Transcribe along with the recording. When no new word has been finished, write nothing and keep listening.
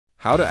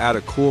How to add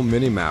a cool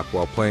minimap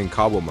while playing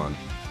Cobblemon.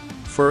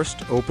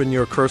 First, open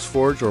your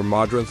CurseForge or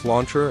Modrinth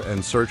launcher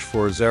and search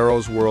for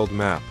Zers World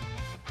Map.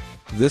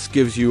 This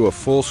gives you a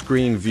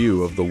full-screen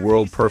view of the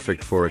world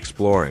perfect for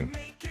exploring.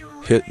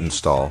 Hit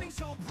install.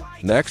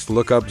 Next,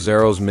 look up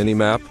Zers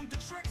Minimap.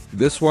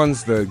 This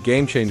one's the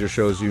game changer,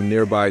 shows you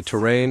nearby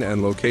terrain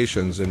and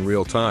locations in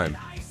real time.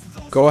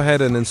 Go ahead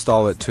and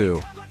install it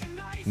too.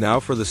 Now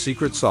for the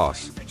secret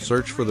sauce,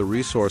 search for the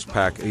resource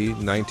pack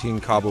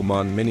E19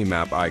 Cobblemon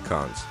minimap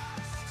icons.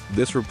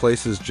 This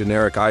replaces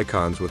generic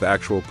icons with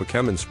actual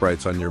Pokémon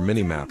sprites on your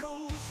minimap.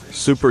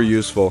 Super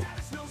useful.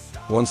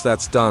 Once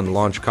that's done,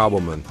 launch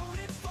Cobblemon.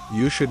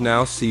 You should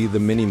now see the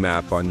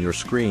minimap on your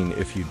screen.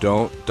 If you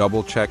don't,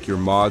 double check your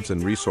mods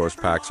and resource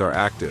packs are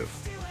active.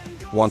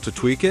 Want to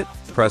tweak it?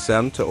 Press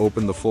M to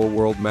open the full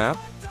world map.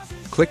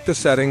 Click the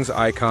settings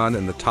icon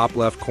in the top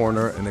left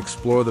corner and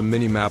explore the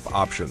minimap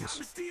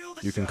options.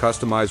 You can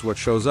customize what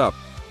shows up,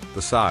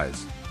 the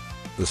size,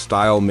 the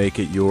style, make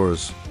it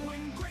yours.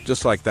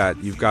 Just like that,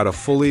 you've got a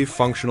fully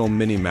functional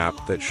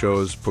minimap that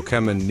shows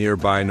Pokémon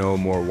nearby, no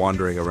more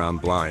wandering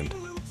around blind.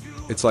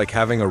 It's like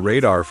having a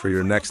radar for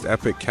your next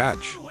epic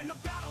catch.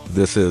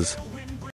 This is